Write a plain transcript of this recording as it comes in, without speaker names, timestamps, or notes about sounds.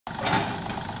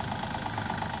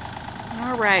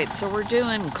Alright, so we're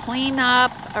doing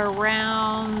cleanup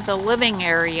around the living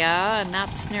area, and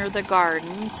that's near the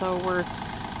garden. So we're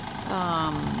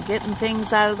getting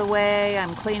things out of the way.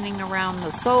 I'm cleaning around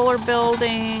the solar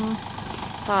building.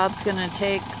 Todd's going to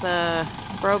take the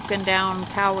broken down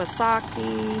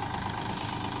Kawasaki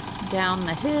down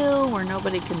the hill where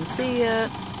nobody can see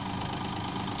it.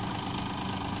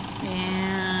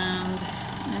 And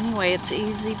anyway, it's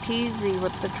easy peasy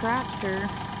with the tractor.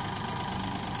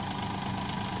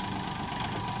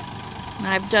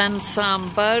 I've done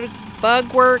some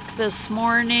bug work this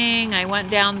morning. I went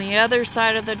down the other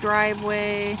side of the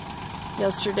driveway.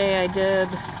 Yesterday I did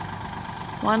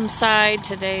one side,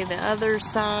 today the other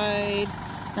side.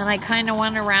 Then I kind of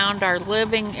went around our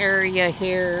living area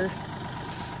here,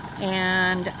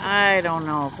 and I don't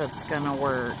know if it's gonna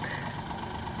work.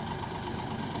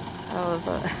 Oh,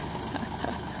 the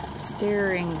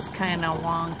steering's kind of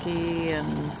wonky,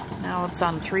 and now it's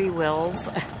on 3 wheels.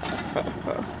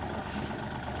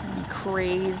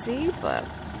 Crazy, but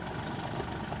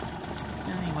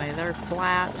anyway, they're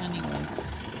flat anyway.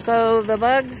 So the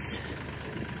bugs,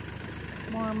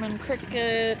 Mormon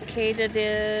cricket,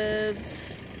 katydids,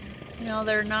 you know,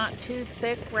 they're not too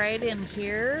thick right in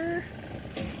here,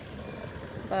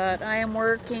 but I am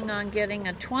working on getting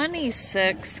a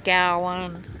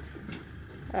 26-gallon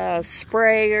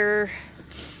sprayer,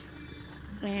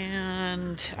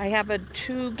 and I have a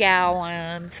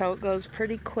 2-gallon, so it goes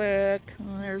pretty quick.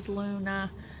 Oh, there's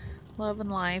Luna, loving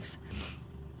life.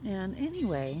 And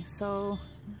anyway, so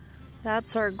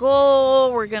that's our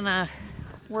goal. We're gonna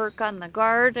work on the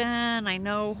garden. I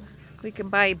know we can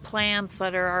buy plants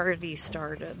that are already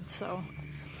started, so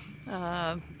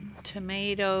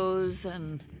tomatoes,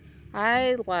 and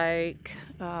I like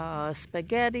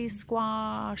spaghetti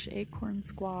squash, acorn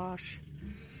squash,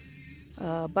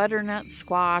 butternut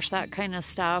squash, that kind of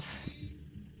stuff.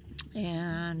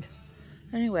 And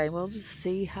anyway, we'll just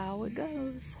see how it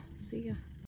goes. See ya.